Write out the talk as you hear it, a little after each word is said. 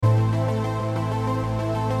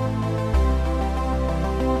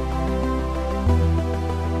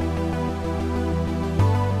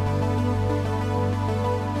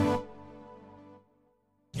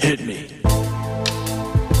Hit me.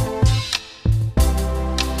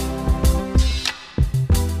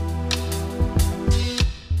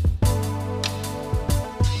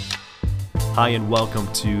 Hi, and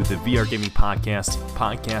welcome to the VR Gaming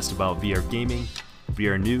podcast about VR gaming,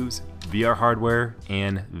 VR news, VR hardware,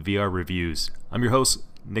 and VR reviews. I'm your host,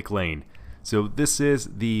 Nick Lane. So this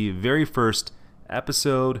is the very first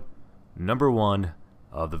episode, number 1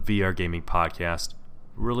 of the VR Gaming podcast.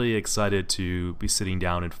 Really excited to be sitting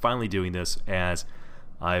down and finally doing this, as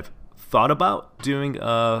I've thought about doing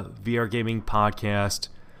a VR Gaming podcast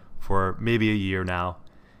for maybe a year now.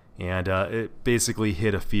 And it basically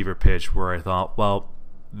hit a fever pitch where I thought, well,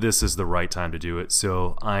 this is the right time to do it.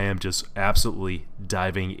 So I am just absolutely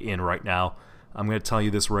diving in right now. I'm going to tell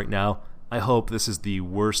you this right now. I hope this is the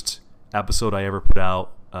worst episode I ever put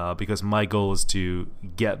out because my goal is to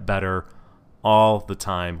get better all the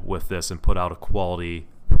time with this and put out a quality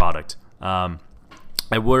product. I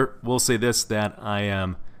will say this, that I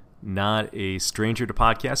am not a stranger to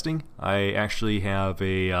podcasting. I actually have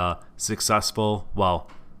a successful pinball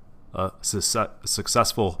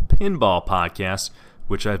podcast,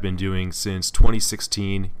 which I've been doing since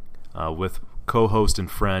 2016 with co-host and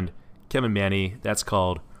friend Kevin Manny. That's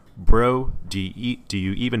called Bro, Do You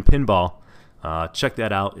Even Pinball? Check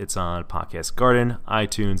that out. It's on Podcast Garden,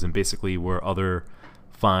 iTunes, and basically where other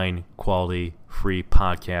fine quality free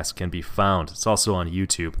podcasts can be found. It's also on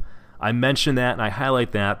YouTube. I mention that and I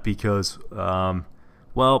highlight that because,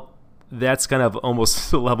 that's kind of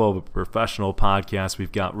almost the level of a professional podcast.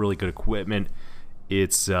 We've got really good equipment.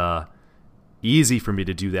 It's easy for me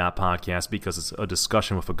to do that podcast because it's a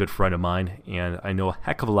discussion with a good friend of mine, and I know a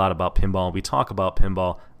heck of a lot about pinball. We talk about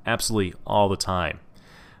pinball absolutely all the time.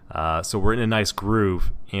 So we're in a nice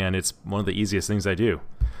groove, and it's one of the easiest things I do.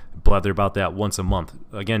 Blather about that once a month.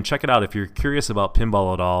 Again, check it out if you're curious about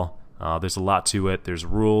pinball at all. There's a lot to it. There's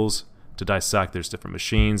rules to dissect. There's different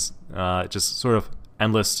machines. Just sort of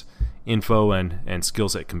endless info and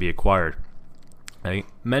skills that can be acquired. I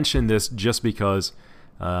mention this just because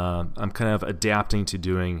I'm kind of adapting to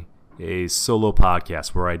doing a solo podcast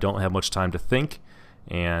where I don't have much time to think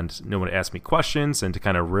and no one to ask me questions and to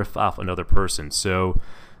kind of riff off another person. So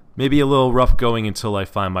maybe a little rough going until I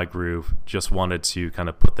find my groove. Just wanted to kind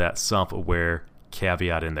of put that self-aware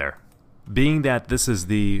caveat in there. Being that this is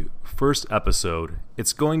the first episode,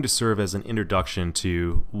 it's going to serve as an introduction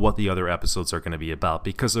to what the other episodes are going to be about,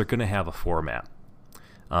 because they're going to have a format.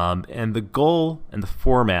 And the goal and the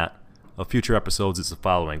format of future episodes is the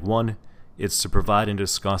following. 1, it's to provide and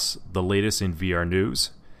discuss the latest in VR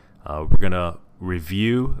news. We're going to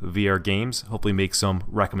review VR games, hopefully make some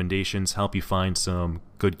recommendations, help you find some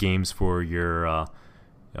good games for your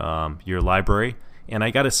library. And I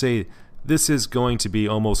got to say, this is going to be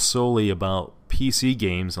almost solely about PC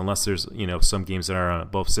games, unless there's some games that are on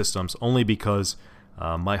both systems, only because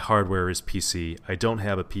my hardware is PC. I don't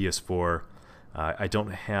have a PS4. I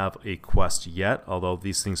don't have a Quest yet, although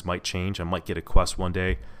these things might change. I might get a Quest one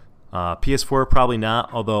day. PS4 probably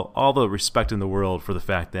not, although all the respect in the world for the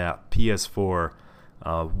fact that PS4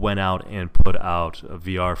 went out and put out a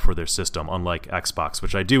VR for their system, unlike Xbox,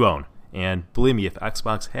 which I do own. And believe me, if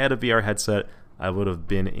Xbox had a VR headset, I would have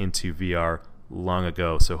been into VR long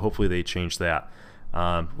ago, so hopefully they change that.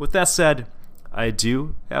 With that said, I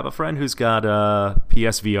do have a friend who's got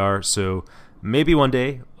PSVR, so maybe one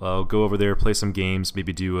day I'll go over there, play some games,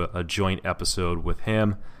 maybe do a joint episode with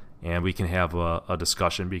him, and we can have a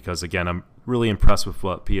discussion, because again, I'm really impressed with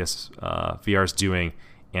what PSVR is doing,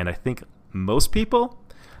 and I think most people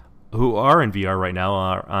who are in VR right now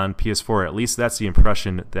are on PS4. At least that's the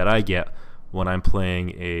impression that I get when I'm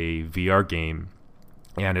playing a VR game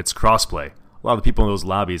and it's crossplay. A lot of the people in those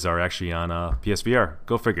lobbies are actually on PSVR.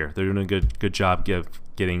 Go figure. They're doing a good job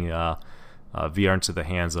getting VR into the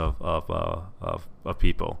hands of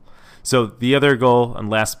people. So the other goal, and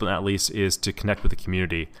last but not least, is to connect with the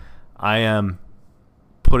community. I am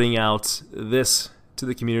putting out this to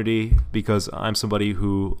the community because I'm somebody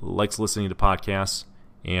who likes listening to podcasts,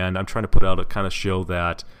 and I'm trying to put out a kind of show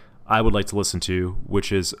that I would like to listen to,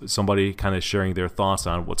 which is somebody kind of sharing their thoughts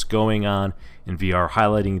on what's going on in VR,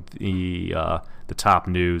 highlighting the top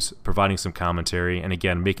news, providing some commentary, and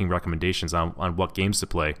again, making recommendations on what games to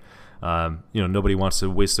play. Nobody wants to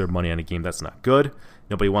waste their money on a game that's not good.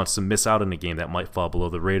 Nobody wants to miss out on a game that might fall below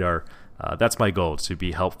the radar. That's my goal, to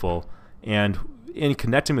be helpful. And in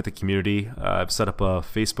connecting with the community, I've set up a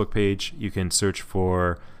Facebook page. You can search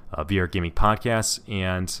for VR Gaming Podcasts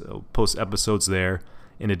and post episodes there,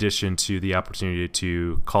 in addition to the opportunity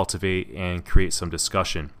to cultivate and create some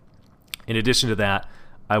discussion. In addition to that,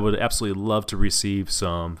 I would absolutely love to receive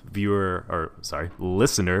some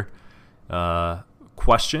listener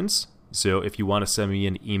questions. So if you want to send me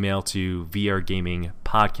an email to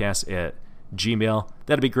vrgamingpodcast@gmail.com,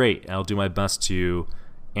 that'd be great. I'll do my best to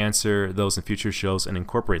answer those in future shows and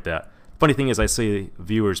incorporate that. Funny thing is, I say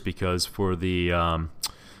viewers because for the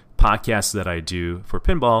podcasts that I do for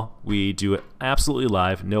pinball, we do it absolutely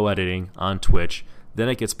live, no editing, on Twitch. Then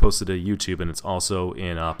it gets posted to YouTube, and it's also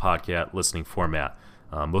in a podcast listening format.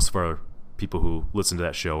 Most of our people who listen to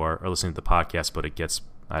that show are listening to the podcast, but it gets,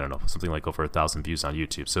 I don't know, something like over 1,000 views on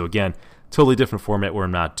YouTube. So again, totally different format where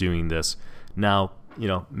I'm not doing this. Now,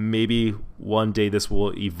 maybe one day this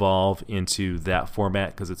will evolve into that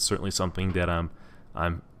format because it's certainly something that I'm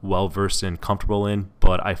well versed and comfortable in.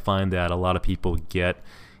 But I find that a lot of people get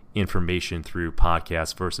information through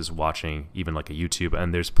podcasts versus watching even like a YouTube,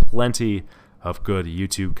 and there's plenty of good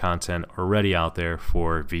YouTube content already out there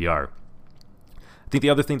for VR. I think the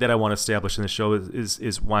other thing that I want to establish in the show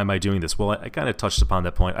is why am I doing this? Well, I kind of touched upon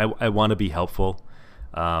that point. I want to be helpful.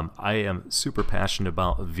 I am super passionate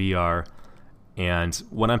about VR, and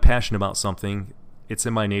when I'm passionate about something, it's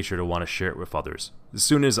in my nature to want to share it with others. As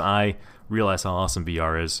soon as I realized how awesome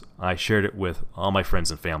VR is, I shared it with all my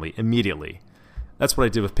friends and family immediately. That's what I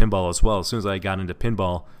did with pinball as well. As soon as I got into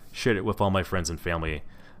pinball, shared it with all my friends and family.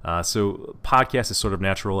 So podcast is sort of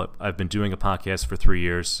natural. I've been doing a podcast for 3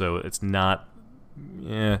 years, so it's not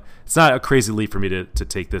a crazy leap for me to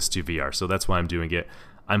take this to VR. So that's why I'm doing it.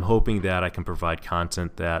 I'm hoping that I can provide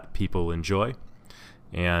content that people enjoy,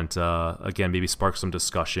 and again, maybe spark some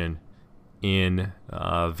discussion in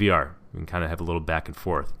VR. We can kind of have a little back and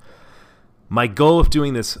forth. My goal of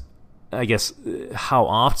doing this, I guess, how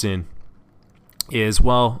often is,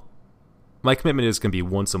 well, my commitment is going to be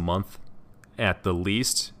once a month at the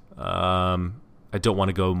least. I don't want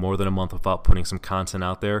to go more than a month without putting some content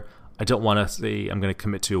out there. I don't want to say I'm going to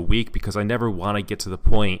commit to a week because I never want to get to the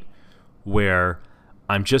point where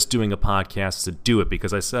I'm just doing a podcast to do it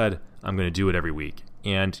because I said I'm going to do it every week.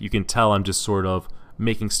 And you can tell I'm just sort of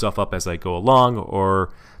making stuff up as I go along,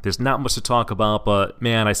 or there's not much to talk about, but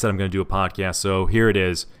man, I said I'm going to do a podcast, so here it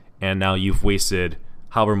is. And now you've wasted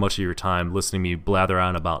however much of your time listening to me blather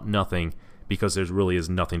on about nothing because there really is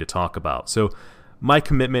nothing to talk about. So my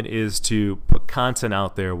commitment is to put content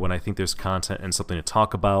out there when I think there's content and something to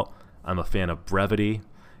talk about. I'm a fan of brevity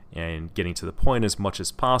and getting to the point as much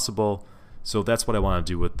as possible. So that's what I want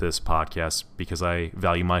to do with this podcast because I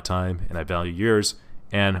value my time and I value yours.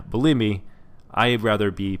 And believe me, I'd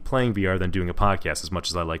rather be playing VR than doing a podcast as much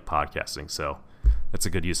as I like podcasting. So that's a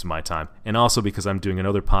good use of my time. And also because I'm doing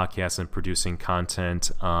another podcast and producing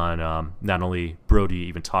content on not only Brody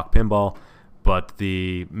Even Talk Pinball, but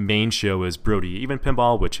the main show is Brody Even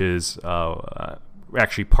Pinball, which is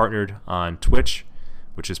actually partnered on Twitch,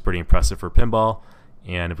 which is pretty impressive for pinball.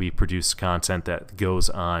 And we produce content that goes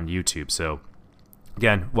on YouTube. So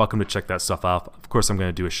again, welcome to check that stuff out. Of course, I'm going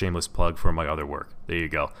to do a shameless plug for my other work. There you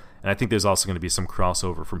go. And I think there's also going to be some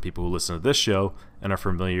crossover from people who listen to this show and are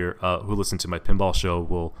familiar, who listen to my pinball show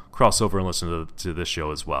will cross over and listen to this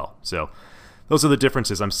show as well. So those are the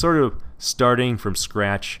differences. I'm sort of starting from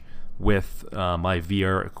scratch with my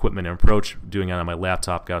VR equipment and approach, doing it on my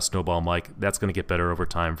laptop, got a snowball mic. That's going to get better over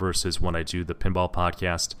time versus when I do the pinball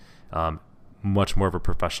podcast. Much more of a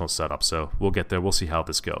professional setup. So we'll get there. We'll see how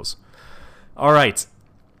this goes. All right.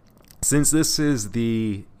 Since this is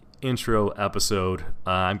the intro episode,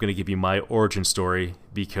 I'm going to give you my origin story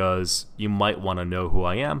because you might want to know who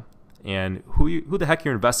I am and who the heck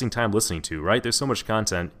you're investing time listening to, right? There's so much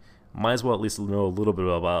content. Might as well at least know a little bit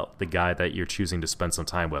about the guy that you're choosing to spend some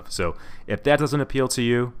time with. So if that doesn't appeal to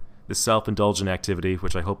you, this self-indulgent activity,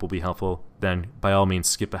 which I hope will be helpful, then by all means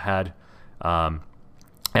skip ahead.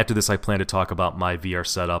 After this, I plan to talk about my VR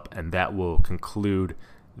setup, and that will conclude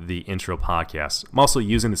the intro podcast. I'm also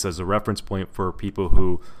using this as a reference point for people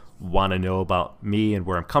who want to know about me and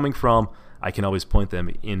where I'm coming from. I can always point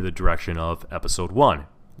them in the direction of episode 1.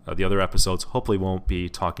 The other episodes hopefully won't be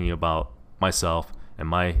talking about myself and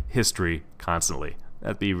my history constantly.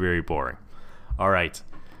 That'd be very boring. All right,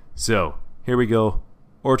 so here we go.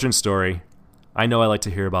 Origin story. I know I like to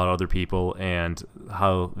hear about other people and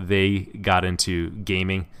how they got into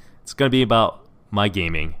gaming. It's going to be about my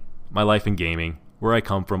gaming, my life in gaming, where I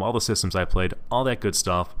come from, all the systems I played, all that good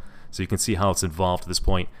stuff, so you can see how it's evolved to this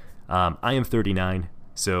point. I am 39,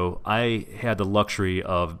 so I had the luxury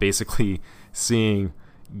of basically seeing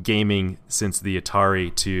gaming since the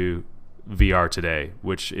Atari to VR today,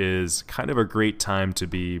 which is kind of a great time to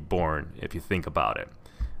be born if you think about it.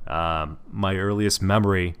 My earliest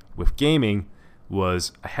memory with gaming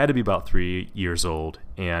was I had to be about 3 years old,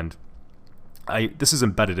 and this is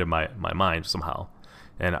embedded in my mind somehow.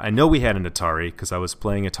 And I know we had an Atari because I was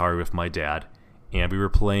playing Atari with my dad, and we were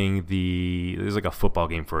playing there's like a football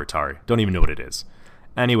game for Atari. Don't even know what it is.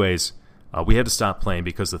 Anyways, we had to stop playing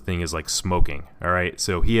because the thing is like smoking. All right,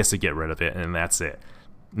 so he has to get rid of it, and that's it.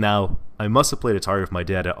 Now, I must have played Atari with my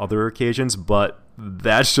dad at other occasions, but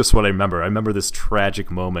that's just what I remember. I remember this tragic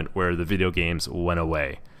moment where the video games went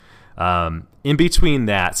away. In between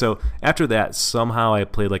that, so after that, somehow I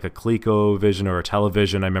played like a ColecoVision or a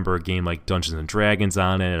television. I remember a game like Dungeons and Dragons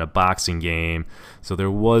on it and a boxing game. So there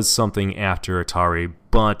was something after Atari,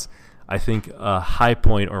 but I think a high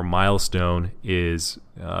point or milestone is,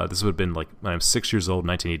 this would have been like when I was 6 years old,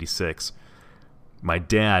 1986. My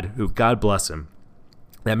dad, who, God bless him,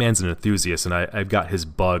 that man's an enthusiast, and I've got his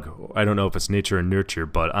bug. I don't know if it's nature or nurture,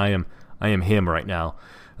 but I am him right now.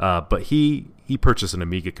 But he purchased an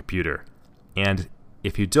Amiga computer. And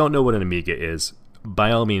if you don't know what an Amiga is,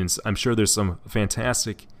 by all means, I'm sure there's some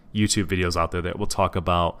fantastic YouTube videos out there that will talk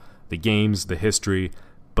about the games, the history,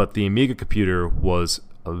 but the Amiga computer was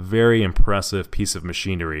a very impressive piece of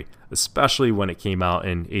machinery, especially when it came out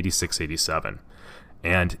in 86, 87.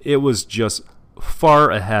 And it was just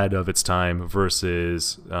far ahead of its time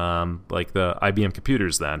versus like the IBM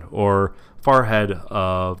computers then, or far ahead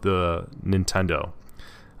of the Nintendo.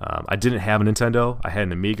 I didn't have a Nintendo. I had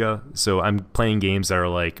an Amiga, so I'm playing games that are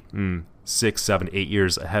like 6, 7, 8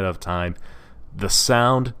 years ahead of time. The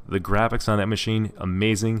sound, the graphics on that machine,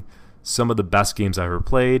 amazing. Some of the best games I ever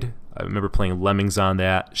played. I remember playing Lemmings on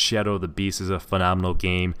that. Shadow of the Beast is a phenomenal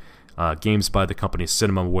game. Games by the company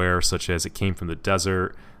Cinemaware, such as It Came from the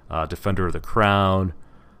Desert, Defender of the Crown,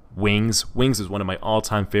 Wings. Wings is one of my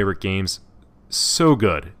all-time favorite games. So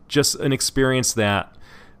good. Just an experience that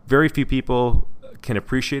very few people can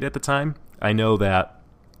appreciate at the time. I know that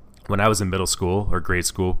when I was in middle school or grade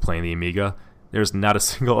school playing the Amiga, there's not a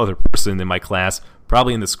single other person in my class,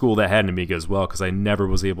 probably in the school, that had an Amiga as well, because I never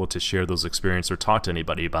was able to share those experiences or talk to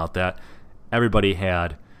anybody about that. Everybody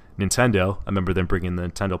had Nintendo. I remember them bringing the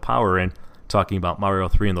Nintendo Power in, talking about Mario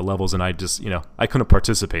 3 and the levels, and I just, I couldn't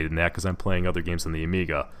participate in that because I'm playing other games on the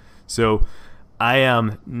Amiga. So I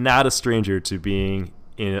am not a stranger to being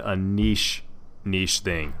in a niche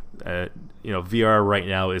thing. VR right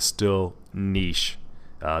now is still niche.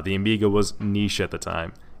 The Amiga was niche at the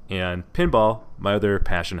time. And pinball, my other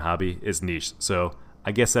passion hobby, is niche. So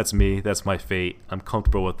I guess that's me. That's my fate. I'm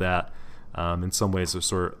comfortable with that. In some ways, they're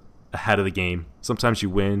sort of ahead of the game. Sometimes you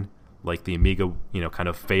win, like the Amiga, kind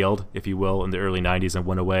of failed, if you will, in the early 90s and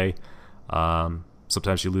went away.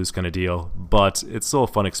 Sometimes you lose kind of deal. But it's still a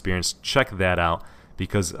fun experience. Check that out,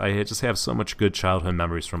 because I just have so much good childhood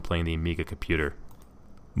memories from playing the Amiga computer.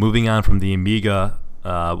 Moving on from the Amiga,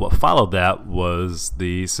 what followed that was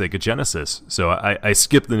the Sega Genesis. So I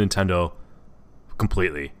skipped the Nintendo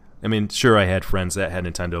completely. I mean, sure, I had friends that had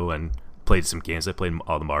Nintendo and played some games. I played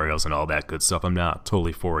all the Marios and all that good stuff. I'm not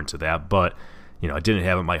totally foreign to that, but I didn't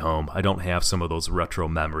have it in my home. I don't have some of those retro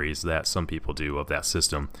memories that some people do of that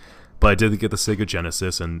system. But I did get the Sega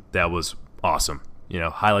Genesis, and that was awesome.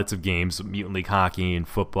 Highlights of games: Mutant League Hockey and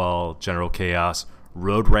football, General Chaos,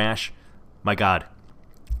 Road Rash. My God.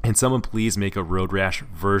 Can someone please make a Road Rash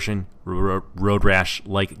version, Road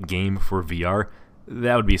Rash-like game for VR?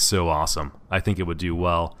 That would be so awesome. I think it would do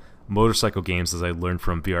well. Motorcycle games, as I learned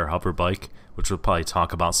from VR Hoverbike, which we'll probably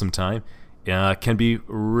talk about sometime, can be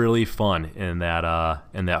really fun in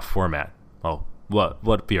that format. Well,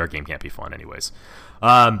 what VR game can't be fun, anyways?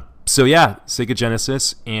 So yeah, Sega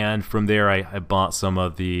Genesis, and from there I bought some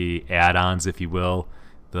of the add-ons, if you will,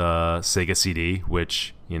 the Sega CD,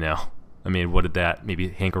 which what did that maybe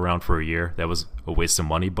hang around for a year? That was a waste of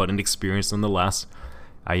money, but an experience nonetheless.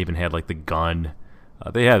 I even had like the gun.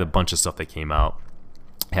 They had a bunch of stuff that came out.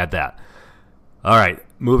 Had that. All right,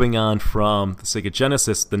 moving on from the Sega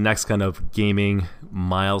Genesis, the next kind of gaming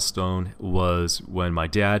milestone was when my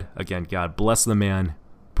dad, again, God bless the man,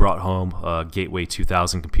 brought home a Gateway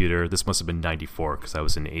 2000 computer. This must have been 94 because I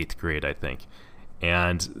was in 8th grade, I think.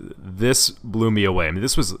 And this blew me away. I mean,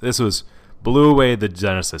 this was blew away the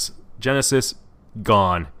Genesis. Genesis,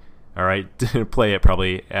 gone. All right, didn't play it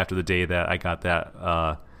probably after the day that I got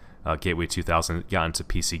that Gateway 2000, got into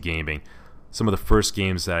PC gaming. Some of the first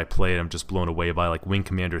games that I played, I'm just blown away by, like Wing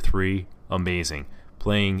Commander 3, amazing.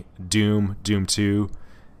 Playing Doom 2,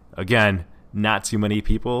 again, not too many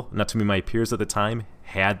of my peers at the time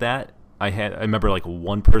had that. I remember like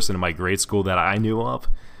one person in my grade school that I knew of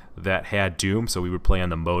that had Doom, so we would play on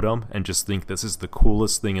the modem and just think this is the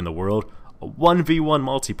coolest thing in the world. A 1v1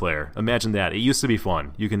 multiplayer. Imagine that. It used to be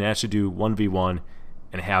fun. You can actually do 1v1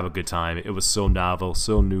 and have a good time. It was so novel,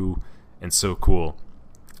 so new, and so cool.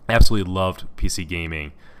 Absolutely loved PC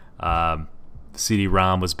gaming.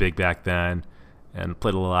 CD-ROM was big back then, and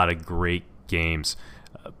played a lot of great games.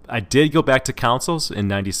 I did go back to consoles in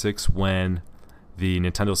 '96 when the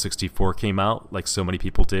Nintendo 64 came out, like so many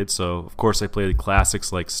people did. So, of course, I played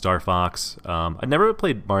classics like Star Fox. I never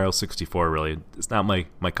played Mario 64, really. It's not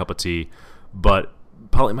my cup of tea. But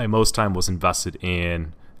probably my most time was invested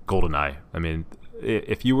in GoldenEye. I mean,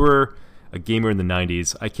 if you were a gamer in the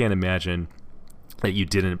 90s, I can't imagine that you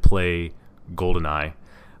didn't play GoldenEye.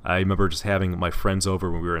 I remember just having my friends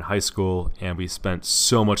over when we were in high school, and we spent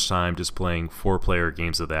so much time just playing 4-player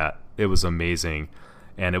games of that. It was amazing.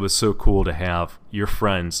 And it was so cool to have your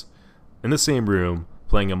friends in the same room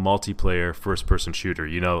playing a multiplayer first-person shooter.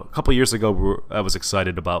 You know, a couple years ago, I was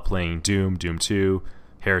excited about playing Doom, Doom 2,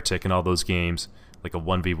 Heretic, and all those games, like a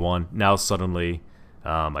 1v1. Now suddenly,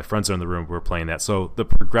 my friends are in the room, we're playing that. So the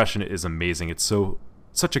progression is amazing. It's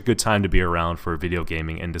such a good time to be around for video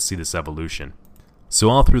gaming and to see this evolution. So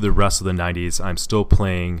all through the rest of the 90s, I'm still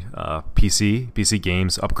playing PC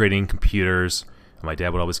games, upgrading computers. My dad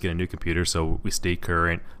would always get a new computer, so we stayed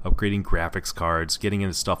current, upgrading graphics cards, getting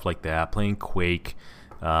into stuff like that, playing Quake,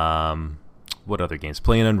 what other games?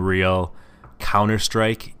 Playing Unreal,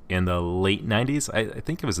 Counter-Strike in the late 90s. I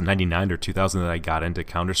think it was in 99 or 2000 that I got into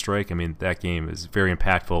Counter-Strike. I mean, that game is very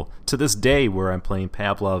impactful to this day where I'm playing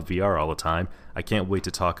Pavlov VR all the time. I can't wait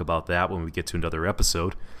to talk about that when we get to another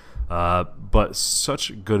episode. But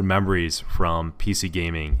such good memories from PC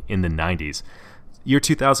gaming in the 90s. Year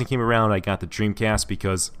 2000 came around, I got the Dreamcast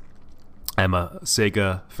because I'm a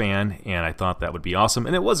Sega fan, and I thought that would be awesome.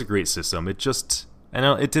 And it was a great system. It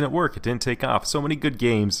didn't work. It didn't take off. So many good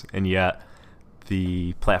games, and yet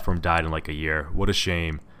the platform died in like a year. What a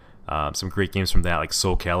shame. Some great games from that, like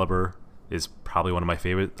Soul Calibur is probably one of my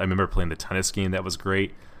favorites. I remember playing the tennis game. That was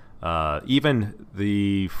great. Even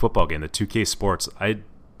the football game, the 2K Sports. I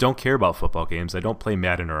don't care about football games. I don't play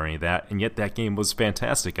Madden or any of that, and yet that game was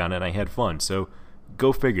fantastic on it, and I had fun. So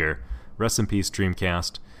go figure. Rest in peace,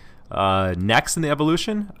 Dreamcast. Next in the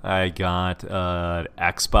evolution, I got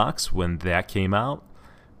Xbox when that came out.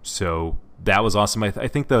 So that was awesome. I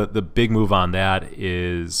think the big move on that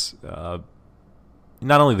is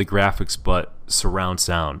not only the graphics, but surround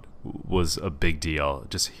sound was a big deal.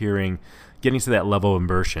 Just getting to that level of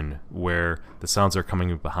immersion where the sounds are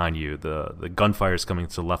coming behind you, the gunfire is coming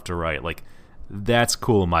to left or right. Like, that's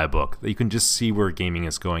cool in my book. You can just see where gaming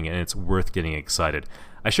is going, and it's worth getting excited.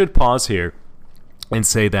 I should pause here and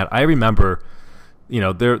say that I remember,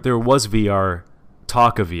 there was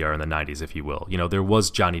talk of VR in the 90s, if you will. There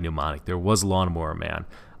was Johnny Mnemonic. There was Lawnmower Man.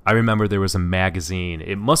 I remember there was a magazine.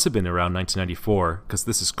 It must have been around 1994, because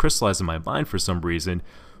this is crystallized in my mind for some reason,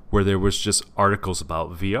 where there was just articles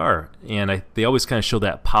about VR. And they always kind of show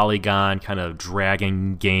that polygon kind of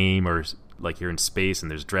dragon game, or like you're in space and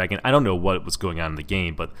there's dragon. I don't know what was going on in the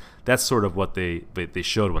game, but that's sort of what they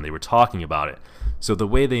showed when they were talking about it. So the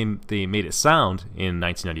way they made it sound in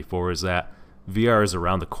 1994 is that VR is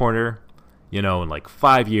around the corner. In like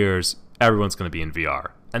 5 years, everyone's going to be in VR.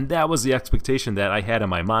 And that was the expectation that I had in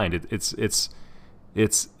my mind. It's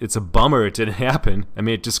a bummer it didn't happen. I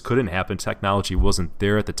mean, it just couldn't happen. Technology wasn't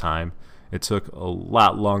there at the time. It took a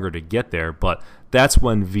lot longer to get there, but that's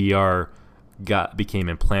when VR became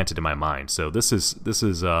implanted in my mind. So this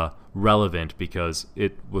is relevant because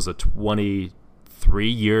it was a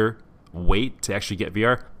 23-year wait to actually get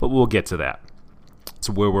VR, but we'll get to that.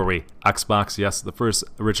 So where were we? Xbox, yes, the first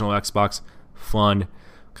original Xbox, fun.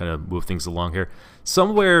 Kind of move things along here.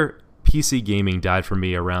 Somewhere PC gaming died for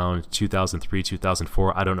me around 2003,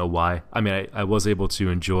 2004. I don't know why. I mean, I was able to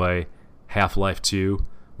enjoy Half-Life 2,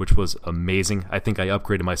 which was amazing. I think I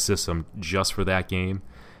upgraded my system just for that game.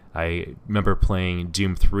 I remember playing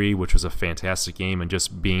Doom 3, which was a fantastic game, and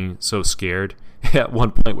just being so scared at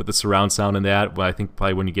one point with the surround sound in that. But I think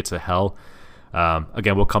probably when you get to hell.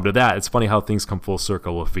 Again, we'll come to that. It's funny how things come full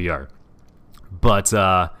circle with VR. But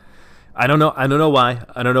I don't know why.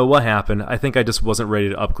 I don't know what happened. I think I just wasn't ready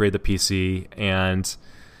to upgrade the PC. And,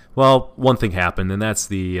 well, one thing happened, and that's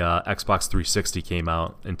the Xbox 360 came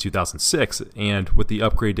out in 2006. And with the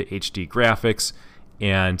upgrade to HD graphics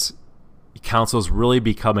and consoles really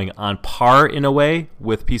becoming on par in a way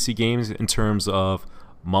with PC games in terms of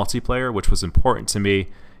multiplayer, which was important to me.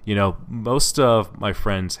 Most of my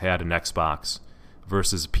friends had an Xbox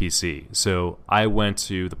versus a PC. So I went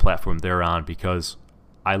to the platform they're on because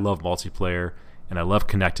I love multiplayer and I love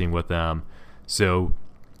connecting with them. So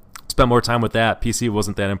spend more time with that. PC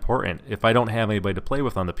wasn't that important. If I don't have anybody to play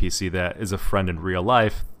with on the PC that is a friend in real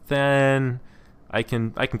life, then I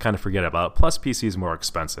can kind of forget about it. Plus, PC is more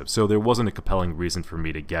expensive, so there wasn't a compelling reason for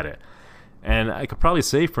me to get it. And I could probably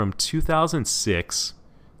say from 2006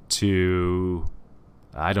 to,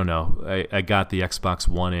 I don't know, I got the Xbox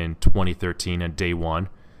One in 2013 on day one.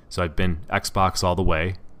 So I've been Xbox all the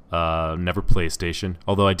way, never PlayStation,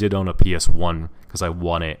 although I did own a PS1 because I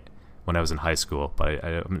won it when I was in high school, but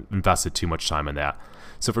I invested too much time in that.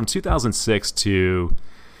 So from 2006 to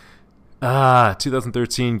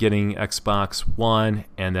 2013 getting Xbox One,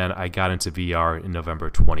 and then I got into VR in November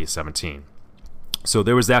 2017. So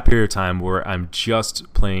there was that period of time where I'm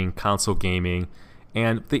just playing console gaming,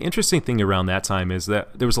 and the interesting thing around that time is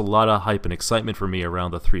that there was a lot of hype and excitement for me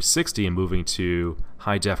around the 360 and moving to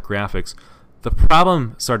high-def graphics. The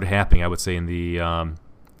problem started happening, I would say, in the,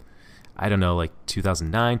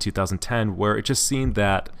 2009, 2010, where it just seemed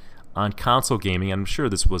that on console gaming, and I'm sure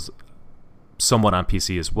this was somewhat on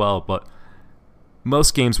PC as well, but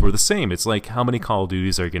most games were the same. It's like, how many Call of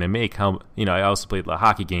Duties are you going to make? I also played the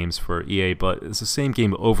hockey games for EA, but it's the same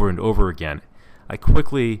game over and over again. I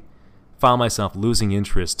quickly found myself losing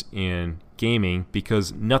interest in gaming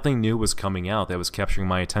because nothing new was coming out that was capturing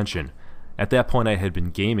my attention. At that point, I had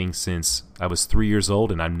been gaming since I was 3 years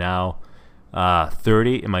old, and I'm now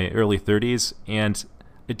 30, in my early 30s, and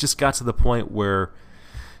it just got to the point where,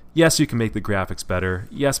 yes, you can make the graphics better,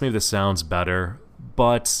 yes, maybe the sound's better,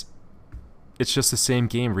 but it's just the same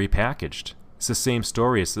game repackaged. It's the same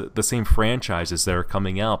story. It's the same franchises that are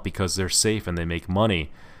coming out because they're safe and they make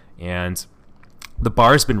money. And the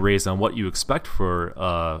bar's been raised on what you expect for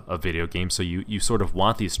a video game, so you sort of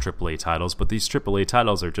want these AAA titles, but these AAA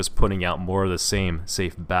titles are just putting out more of the same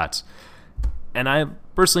safe bets. And I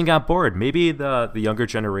personally got bored. Maybe the younger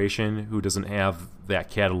generation who doesn't have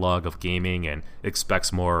that catalog of gaming and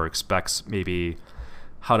expects more, or expects maybe,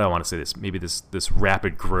 how do I want to say this, maybe this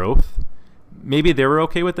rapid growth, maybe they were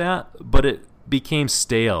okay with that, but it became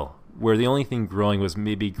stale, where the only thing growing was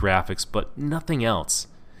maybe graphics, but nothing else.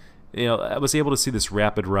 I was able to see this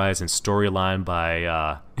rapid rise in storyline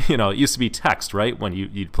by, it used to be text, right? When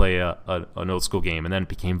you'd play an old school game, and then it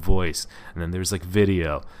became voice, and then there's like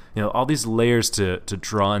video. All these layers to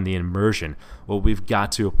draw in the immersion. Well, we've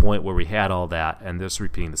got to a point where we had all that, and just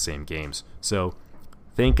repeating the same games. So,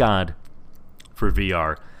 thank God for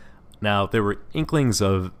VR. Now, there were inklings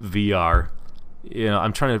of VR.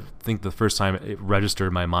 I'm trying to think the first time it registered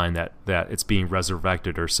in my mind that it's being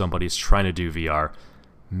resurrected or somebody's trying to do VR.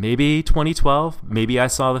 Maybe 2012. Maybe I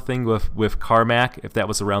saw the thing with Carmack, if that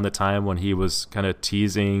was around the time when he was kind of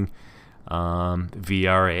teasing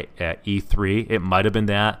VR at E3. It might have been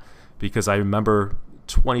that, because I remember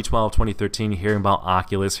 2012, 2013 hearing about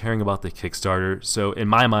Oculus, hearing about the Kickstarter. So in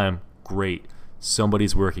my mind, great.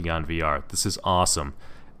 Somebody's working on VR. This is awesome.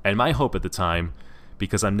 And my hope at the time,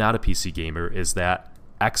 because I'm not a PC gamer, is that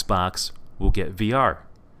Xbox will get VR.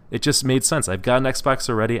 It just made sense. I've got an Xbox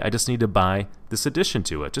already. I just need to buy this addition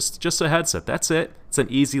to it. Just a headset. That's it. It's an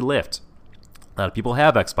easy lift. A lot of people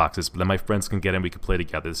have Xboxes, but then my friends can get in. We can play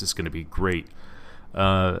together. This is going to be great.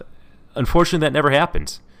 Unfortunately, that never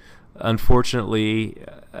happened. Unfortunately,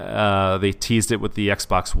 they teased it with the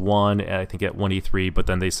Xbox One, I think at 1E3, but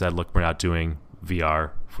then they said, look, we're not doing VR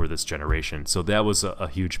for this generation. So that was a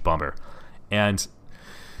huge bummer. And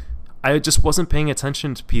I just wasn't paying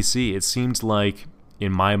attention to PC. It seemed like,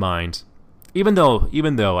 in my mind, even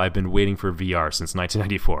though I've been waiting for VR since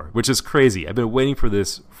 1994, which is crazy. I've been waiting for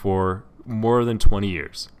this for more than 20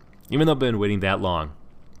 years. Even though I've been waiting that long,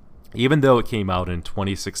 even though it came out in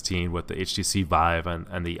 2016 with the HTC Vive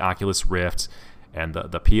and the Oculus Rift and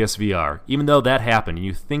the PSVR, even though that happened, and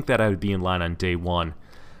you think that I would be in line on day one,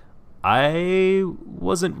 I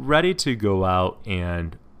wasn't ready to go out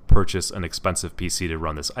and purchase an expensive PC to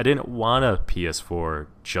run this. I didn't want a PS4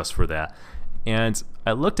 just for that. And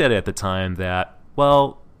I looked at it at the time that,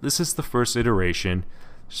 well, this is the first iteration.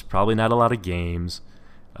 There's probably not a lot of games.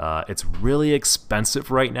 It's really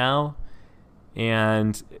expensive right now,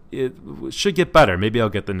 and it should get better. Maybe I'll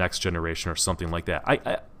get the next generation or something like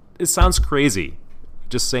that. It sounds crazy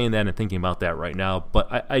just saying that and thinking about that right now,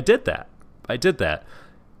 but I did that.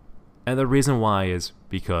 And the reason why is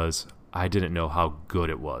because I didn't know how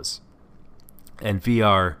good it was. And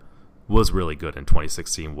VR was really good in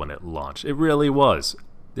 2016 when it launched. It really was.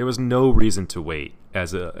 There was no reason to wait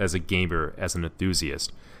as a gamer, as an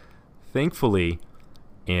enthusiast. Thankfully,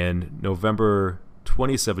 in November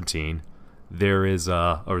 2017, there was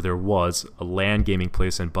a LAN gaming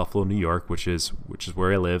place in Buffalo, New York, which is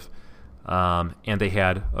where I live, and they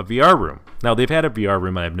had a VR room. Now, they've had a VR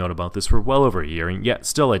room, and I've known about this for well over a year, and yet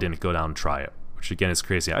still I didn't go down and try it, which again is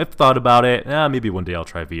crazy. I've thought about it. Maybe one day I'll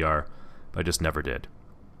try VR, but I just never did.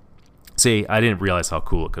 See, I didn't realize how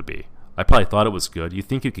cool it could be. I probably thought it was good. You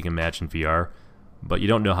think you can imagine VR, but you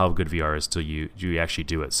don't know how good VR is till you actually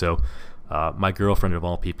do it. So my girlfriend, of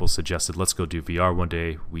all people, suggested, let's go do VR one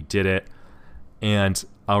day. We did it. And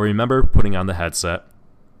I'll remember putting on the headset.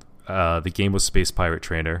 The game was Space Pirate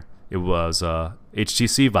Trainer. It was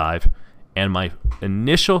HTC Vive, and my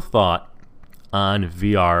initial thought on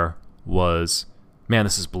VR was, man,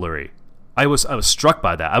 this is blurry. I was struck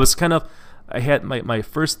by that. I had my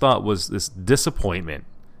first thought was this disappointment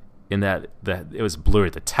in that it was blurry.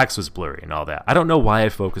 The text was blurry and all that. I don't know why I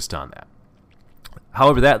focused on that.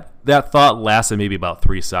 However, that thought lasted maybe about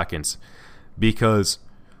 3 seconds, because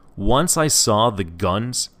once I saw the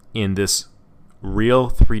guns in this real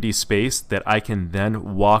 3D space that I can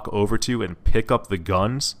then walk over to and pick up the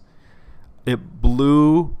guns, it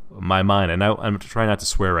blew my mind. And I'm trying not to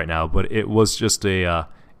swear right now, but it was just it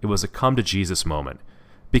was a come to Jesus moment.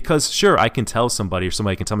 Because sure, I can tell somebody, or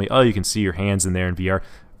somebody can tell me, oh, you can see your hands in there in VR.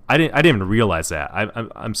 I didn't even realize that.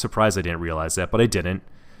 I'm surprised I didn't realize that, but I didn't.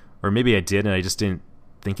 Or maybe I did and I just didn't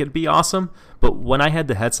think it'd be awesome. But when I had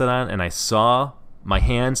the headset on and I saw my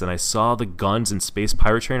hands and I saw the guns in Space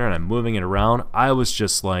Pirate Trainer and I'm moving it around, I was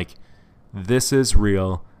just like, this is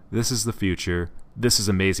real. This is the future. This is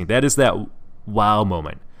amazing. That is that wow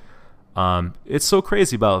moment. It's so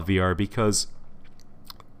crazy about VR because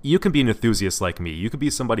you can be an enthusiast like me. You could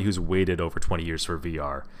be somebody who's waited over 20 years for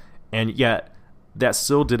VR. And yet that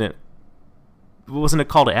still wasn't a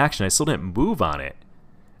call to action. I still didn't move on it.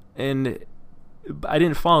 And I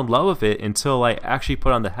didn't fall in love with it until I actually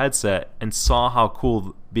put on the headset and saw how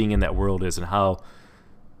cool being in that world is, and how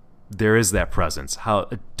there is that presence, how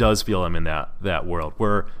it does feel I'm in that world,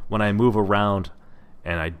 where when I move around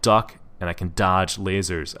and I duck and I can dodge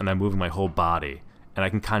lasers and I'm moving my whole body and I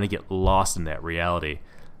can kind of get lost in that reality.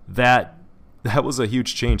 That was a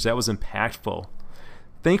huge change. That was impactful.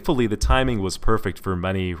 Thankfully, the timing was perfect for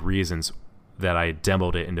many reasons that I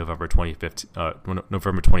demoed it in November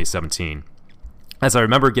 2017. As I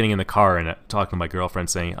remember getting in the car and talking to my girlfriend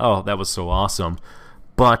saying, oh, that was so awesome.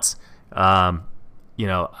 But, I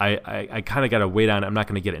kind of got to wait on it. I'm not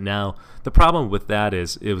going to get it now. The problem with that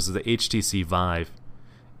is it was the HTC Vive.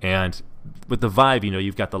 And with the Vive,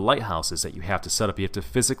 you've got the lighthouses that you have to set up. You have to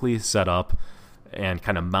physically set up and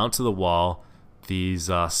kind of mount to the wall these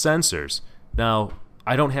sensors. Now,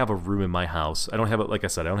 I don't have a room in my house. Like I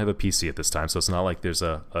said, I don't have a PC at this time, so it's not like there's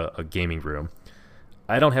a gaming room.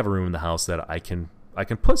 I don't have a room in the house that I can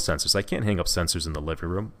put sensors. I can't hang up sensors in the living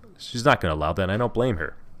room. She's not going to allow that, and I don't blame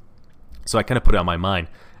her. So I kind of put it on my mind.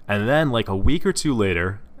 And then like a week or two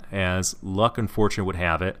later, as luck and fortune would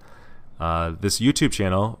have it, this YouTube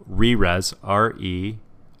channel, Rerez,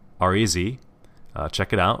 R-E-R-E-Z,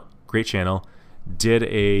 check it out, great channel, did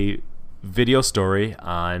a video story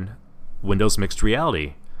on Windows Mixed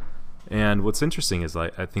Reality. And what's interesting is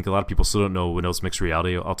I think a lot of people still don't know Windows Mixed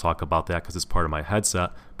Reality. I'll talk about that because it's part of my headset.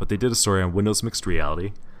 But they did a story on Windows Mixed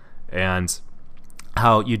Reality and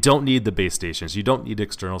how you don't need the base stations. You don't need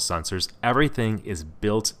external sensors. Everything is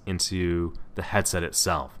built into the headset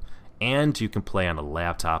itself. And you can play on a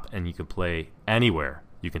laptop, and you can play anywhere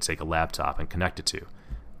you can take a laptop and connect it to.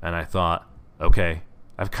 And I thought, okay,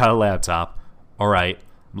 I've got a laptop. All right,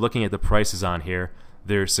 I'm looking at the prices on here.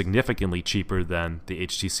 They're significantly cheaper than the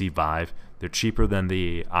HTC Vive. They're cheaper than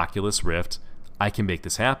the Oculus Rift. I can make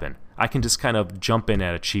this happen. I can just kind of jump in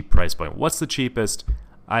at a cheap price point. What's the cheapest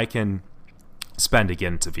I can spend to get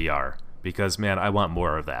into VR? Because, man, I want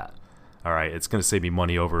more of that. All right, it's going to save me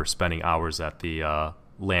money over spending hours at the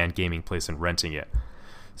LAN gaming place and renting it.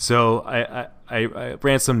 So I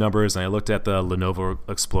ran some numbers, and I looked at the Lenovo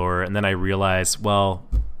Explorer, and then I realized, well,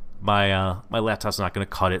 my laptop's not going to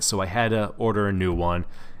cut it, so I had to order a new one,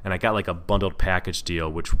 and I got like a bundled package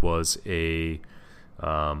deal, which was a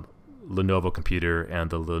Lenovo computer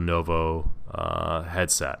and the Lenovo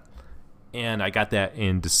headset. And I got that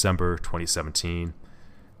in December 2017.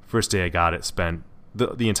 First day I got it, spent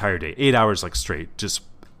the entire day, 8 hours like straight, just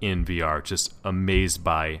in VR, just amazed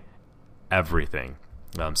by everything.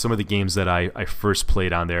 Some of the games that I first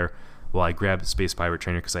played on there, well, I grabbed Space Pirate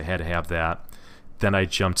Trainer because I had to have that. Then I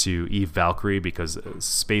jumped to Eve Valkyrie because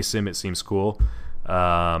Space Sim, it seems cool.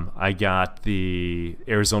 I got the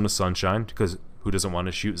Arizona Sunshine because who doesn't want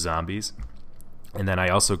to shoot zombies? And then I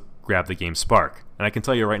also grabbed the game Spark. And I can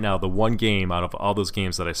tell you right now, the one game out of all those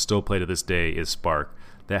games that I still play to this day is Spark.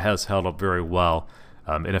 That has held up very well.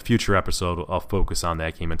 In a future episode, I'll focus on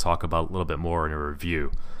that game and talk about it a little bit more in a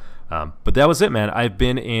review. But that was it, man. I've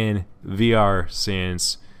been in VR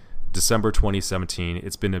since December 2017.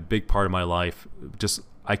 It's been a big part of my life.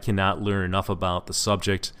 I cannot learn enough about the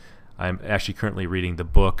subject. I'm actually currently reading the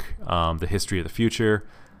book, The History of the Future.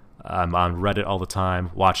 I'm on Reddit all the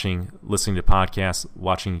time, listening to podcasts,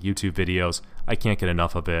 watching YouTube videos. I can't get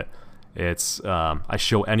enough of it. I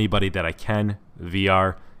show anybody that I can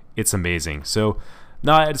VR. It's amazing. So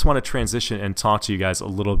now I just want to transition and talk to you guys a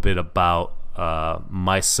little bit about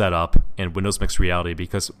my setup and Windows Mixed Reality,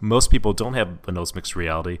 because most people don't have Windows Mixed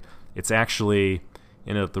Reality. It's actually,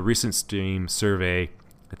 the recent Steam survey,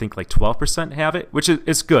 I think like 12% have it, which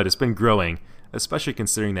is good. It's been growing, especially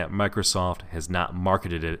considering that Microsoft has not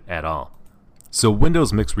marketed it at all. So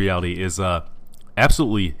Windows Mixed Reality is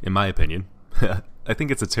absolutely, in my opinion, I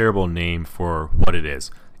think it's a terrible name for what it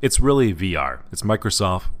is. It's really VR. It's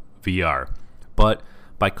Microsoft VR. But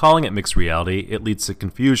by calling it Mixed Reality, it leads to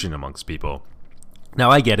confusion amongst people. Now,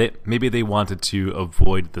 I get it. Maybe they wanted to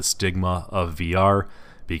avoid the stigma of VR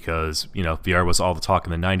because, VR was all the talk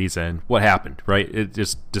in the 90s, and what happened, right? It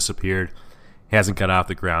just disappeared, hasn't got off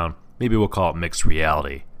the ground. Maybe we'll call it Mixed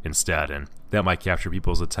Reality instead, and that might capture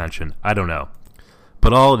people's attention. I don't know.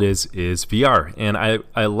 But all it is VR, and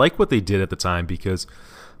I like what they did at the time because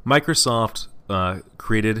Microsoft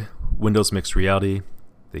created Windows Mixed Reality.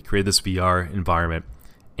 They created this VR environment,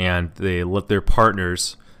 and they let their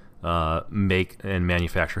partners make and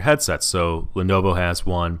manufacture headsets. So Lenovo has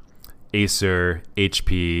one, Acer,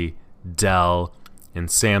 HP, Dell, and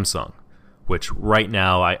Samsung, which right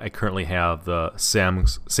now I currently have the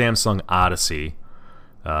Samsung Odyssey.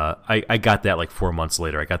 I got that like 4 months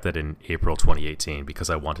later. I got that in April 2018 because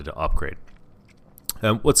I wanted to upgrade.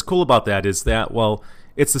 What's cool about that is that, well,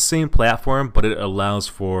 it's the same platform, but it allows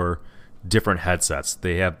for different headsets.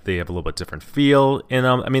 They have a little bit different feel in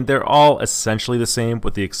them. I mean, they're all essentially the same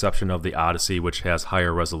with the exception of the Odyssey, which has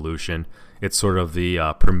higher resolution. It's sort of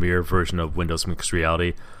the premier version of Windows Mixed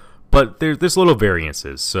Reality, but there's little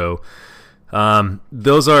variances. So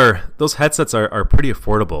those headsets are pretty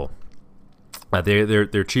affordable.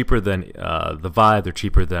 They're cheaper than the Vive. They're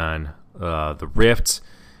cheaper than the Rift.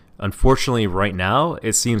 Unfortunately, right now,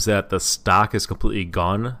 it seems that the stock is completely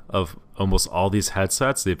gone of almost all these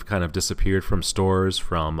headsets. They've kind of disappeared from stores,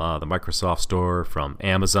 from the Microsoft Store, from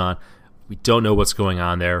Amazon. We don't know what's going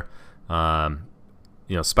on there.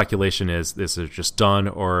 Speculation is this is just done,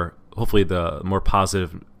 or hopefully the more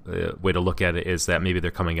positive way to look at it is that maybe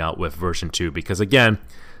they're coming out with version 2. Because again,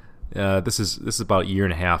 this is about a year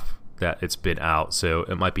and a half that it's been out, so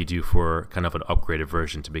it might be due for kind of an upgraded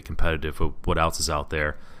version to be competitive with what else is out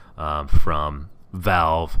there from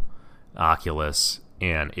Valve, Oculus,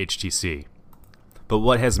 and HTC. But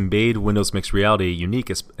what has made Windows Mixed Reality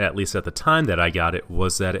unique, at least at the time that I got it,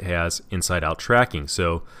 was that it has inside-out tracking.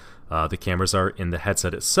 So the cameras are in the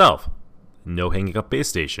headset itself. No hanging up base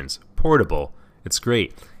stations. Portable. It's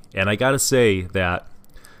great. And I gotta say that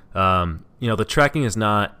the tracking is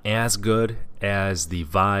not as good as the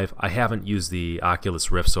Vive. I haven't used the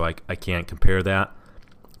Oculus Rift, so I can't compare that.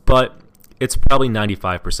 But it's probably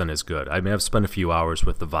 95% as good. I mean, I've spent a few hours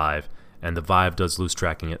with the Vive, and the Vive does lose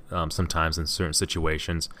tracking sometimes in certain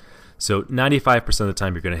situations. So 95% of the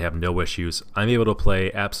time, you're going to have no issues. I'm able to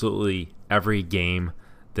play absolutely every game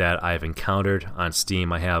that I've encountered on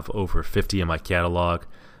Steam. I have over 50 in my catalog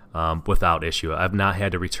without issue. I've not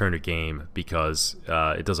had to return a game because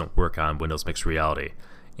it doesn't work on Windows Mixed Reality.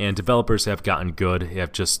 And developers have gotten good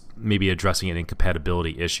at just maybe addressing any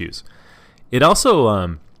incompatibility issues. It also,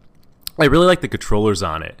 I really like the controllers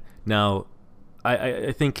on it. Now,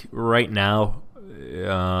 I think right now,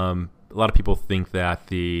 a lot of people think that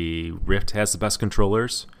the Rift has the best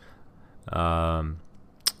controllers,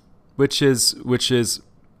 which is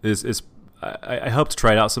I hope to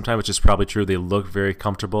try it out sometime, which is probably true. They look very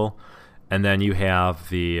comfortable, and then you have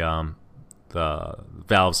the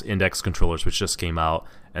Valve's Index controllers, which just came out,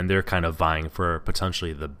 and they're kind of vying for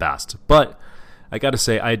potentially the best. But I got to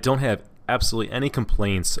say, I don't have absolutely any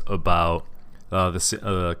complaints about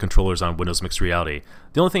the controllers on Windows Mixed Reality.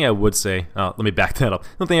 The only thing I would say, let me back that up. The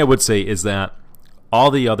only thing I would say is that all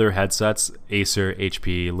the other headsets, Acer,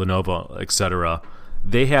 HP, Lenovo, etc.,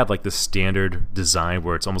 they have like the standard design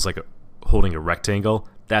where it's almost like holding a rectangle.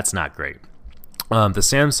 That's not great. The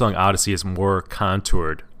Samsung Odyssey is more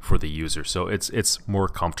contoured for the user, so it's more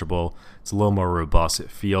comfortable. It's a little more robust. It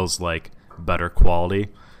feels like better quality,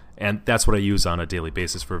 and that's what I use on a daily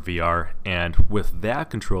basis for VR. And with that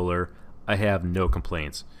controller, I have no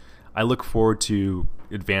complaints. I look forward to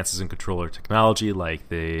advances in controller technology like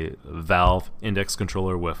the Valve Index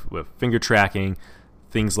controller with finger tracking,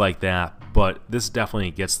 things like that, but this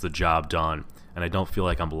definitely gets the job done, and I don't feel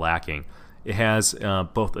like I'm lacking. It has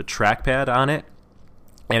both a trackpad on it,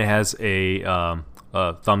 and it has a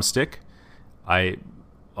thumbstick. I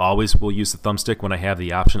always will use the thumbstick when I have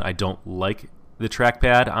the option. I don't like the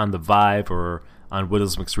trackpad on the Vive or on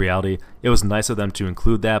Windows Mixed Reality. It was nice of them to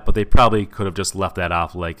include that, but they probably could have just left that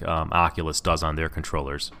off like Oculus does on their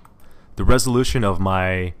controllers. The resolution of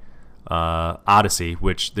my Odyssey,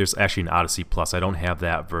 which there's actually an Odyssey Plus. I don't have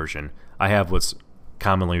that version. I have what's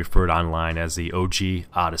commonly referred online as the OG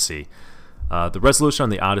Odyssey. The resolution on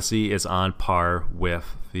the Odyssey is on par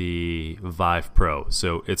with the Vive Pro,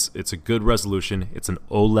 so it's a good resolution. It's an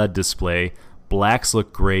OLED display. Blacks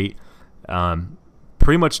look great.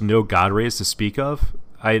 Pretty much no God rays to speak of.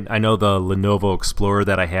 I know the Lenovo Explorer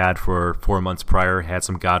that I had for 4 months prior had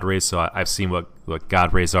some God rays, so I've seen what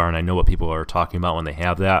God rays are, and I know what people are talking about when they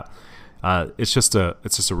have that. It's just a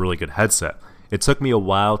really good headset. It took me a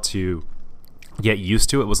while to get used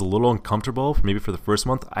to. It was a little uncomfortable, maybe for the first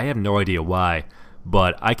month. I have no idea why,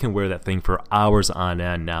 but I can wear that thing for hours on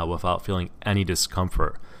end now without feeling any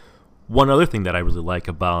discomfort. One other thing that I really like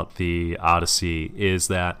about the Odyssey is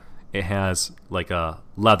that it has like a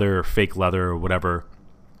fake leather or whatever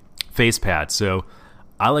face pad. So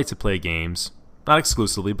I like to play games, not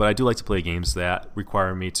exclusively, but I do like to play games that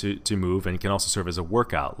require me to move and can also serve as a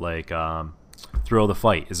workout. Like Thrill of the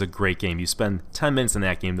Fight is a great game. You spend 10 minutes in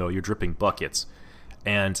that game, though, you're dripping buckets.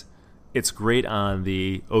 And it's great on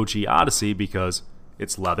the OG Odyssey because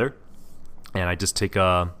it's leather, and I just take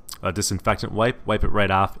a disinfectant wipe it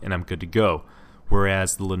right off, and I'm good to go.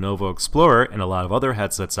 Whereas the Lenovo Explorer and a lot of other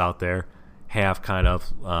headsets out there have kind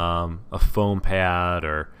of a foam pad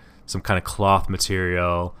or some kind of cloth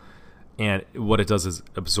material, and what it does is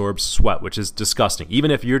absorbs sweat, which is disgusting.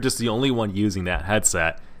 Even if you're just the only one using that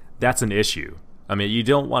headset, that's an issue. I mean, you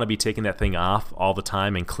don't want to be taking that thing off all the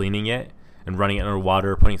time and cleaning it and running it under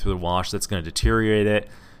water, putting it through the wash. That's going to deteriorate it.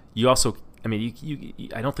 You also, I mean,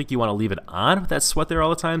 I don't think you want to leave it on with that sweat there all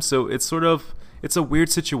the time. So it's a weird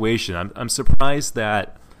situation. I'm surprised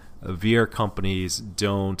that VR companies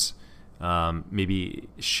don't maybe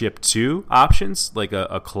ship two options, like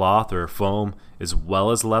a cloth or a foam as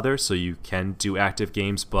well as leather, so you can do active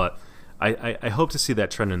games. But I hope to see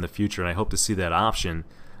that trend in the future, and I hope to see that option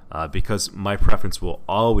because my preference will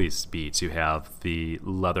always be to have the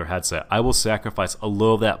leather headset. I will sacrifice a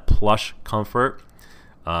little of that plush comfort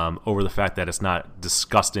over the fact that it's not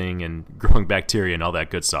disgusting and growing bacteria and all that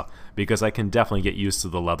good stuff, because I can definitely get used to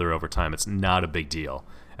the leather over time. It's not a big deal,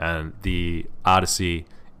 and the Odyssey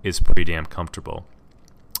is pretty damn comfortable.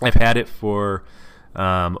 I've had it for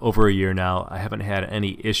over a year now. I haven't had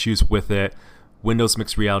any issues with it. Windows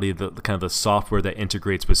Mixed Reality, the kind of the software that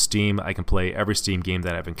integrates with Steam, I can play every Steam game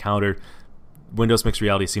that I've encountered. Windows Mixed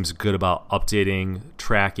Reality seems good about updating,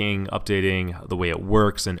 tracking, updating the way it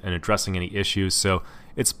works, and addressing any issues. So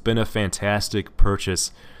it's been a fantastic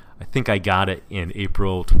purchase. I think I got it in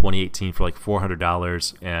April 2018 for like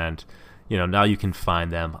 $400, and now you can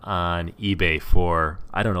find them on eBay for,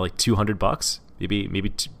 I don't know, like $200,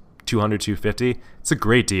 maybe 200, 250. It's a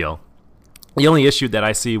great deal. The only issue that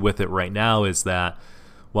I see with it right now is that,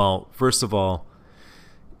 well, first of all,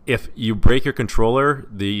 if you break your controller,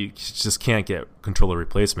 you just can't get controller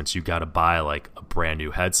replacements. You got to buy like a brand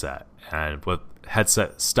new headset, and with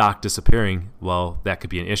headset stock disappearing, well, that could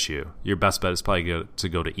be an issue. Your best bet is probably to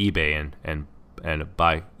go to eBay and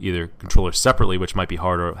buy either controllers separately, which might be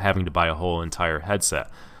harder, or having to buy a whole entire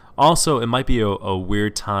headset. Also, it might be a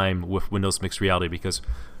weird time with Windows Mixed Reality, because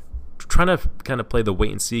trying to kind of play the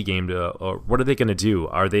wait and see game or what are they going to do?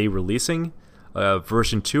 Are they releasing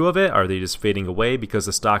version 2 of it? Are they just fading away because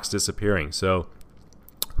the stock's disappearing? So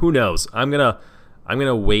who knows? I'm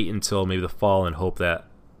gonna wait until maybe the fall and hope that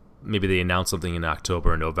maybe they announce something in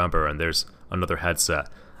October or November and there's another headset.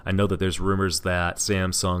 I know that there's rumors that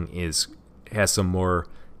Samsung has some more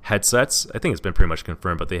headsets. I think it's been pretty much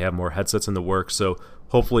confirmed, but they have more headsets in the works. So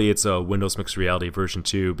hopefully it's a Windows Mixed Reality version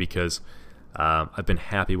 2, because I've been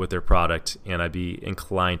happy with their product, and I'd be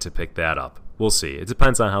inclined to pick that up. We'll see. It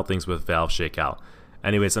depends on how things with Valve shake out.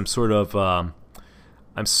 Anyways, I'm sort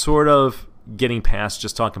of getting past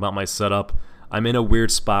just talking about my setup. I'm in a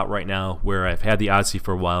weird spot right now where I've had the Odyssey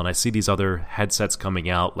for a while, and I see these other headsets coming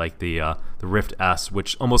out, like the Rift S,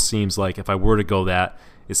 which almost seems like if I were to go that,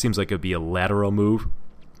 it seems like it would be a lateral move.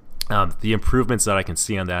 The improvements that I can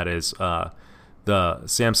see on that is the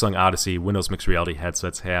Samsung Odyssey Windows Mixed Reality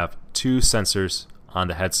headsets have 2 sensors on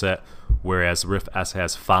the headset, whereas Rift S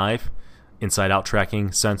has 5 inside-out tracking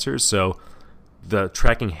sensors. So the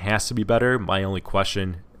tracking has to be better. My only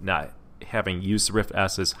question, not having used the Rift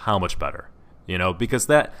S, is how much better? Because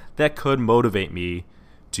that could motivate me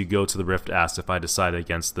to go to the Rift S if I decide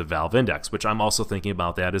against the Valve Index, which I'm also thinking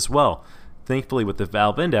about that as well. Thankfully, with the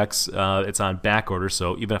Valve Index, it's on back order,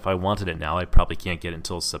 so even if I wanted it now, I probably can't get it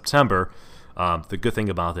until September. The good thing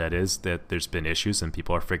about that is that there's been issues and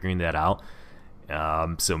people are figuring that out.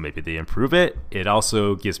 So maybe they improve it. It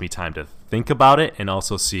also gives me time to think about it and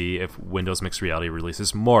also see if Windows Mixed Reality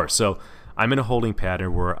releases more. So I'm in a holding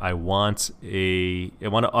pattern where I want to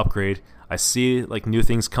upgrade. I see like new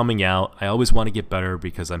things coming out. I always want to get better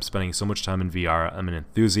because I'm spending so much time in VR. I'm an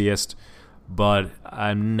enthusiast, but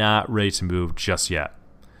I'm not ready to move just yet.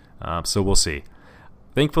 So we'll see.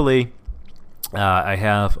 Thankfully, I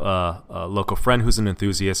have a local friend who's an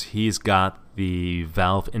enthusiast. He's got the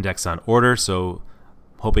Valve Index on order, so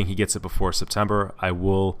hoping he gets it before September. I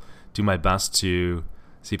will do my best to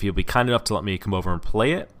see if he'll be kind enough to let me come over and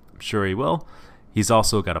play it. I'm sure he will. He's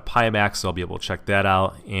also got a Pimax, so I'll be able to check that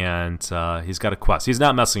out. And he's got a Quest. He's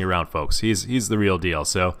not messing around, folks. He's the real deal.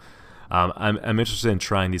 So I'm interested in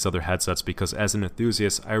trying these other headsets because as an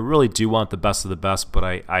enthusiast, I really do want the best of the best, but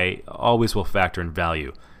I always will factor in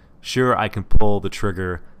value. Sure, I can pull the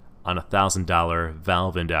trigger on a $1,000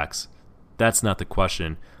 Valve Index. That's not the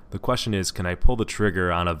question. The question is, can I pull the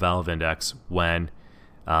trigger on a Valve Index when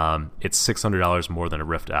it's $600 more than a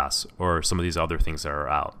Rift S or some of these other things that are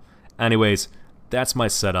out? Anyways, that's my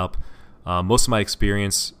setup. Most of my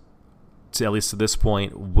experience, at least to this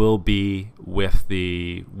point, will be with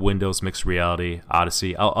the Windows Mixed Reality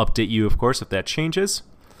Odyssey. I'll update you, of course, if that changes.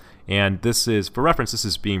 And this is, for reference, this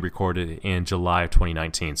is being recorded in July of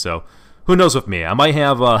 2019. So who knows with me? I might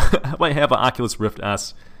have an Oculus Rift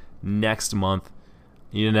S next month.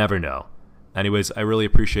 You never know. Anyways, I really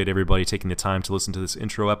appreciate everybody taking the time to listen to this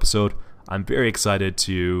intro episode. I'm very excited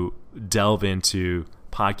to delve into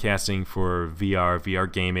podcasting for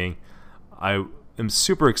VR gaming. I am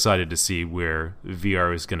super excited to see where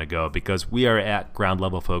VR is going to go because we are at ground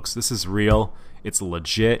level, folks. This is real. It's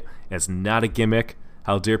legit. It's not a gimmick.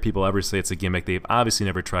 How dare people ever say it's a gimmick? They've obviously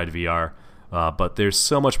never tried VR, but there's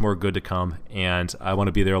so much more good to come, and I want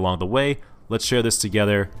to be there along the way. Let's share this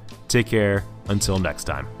together. Take care. Until next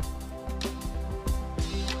time.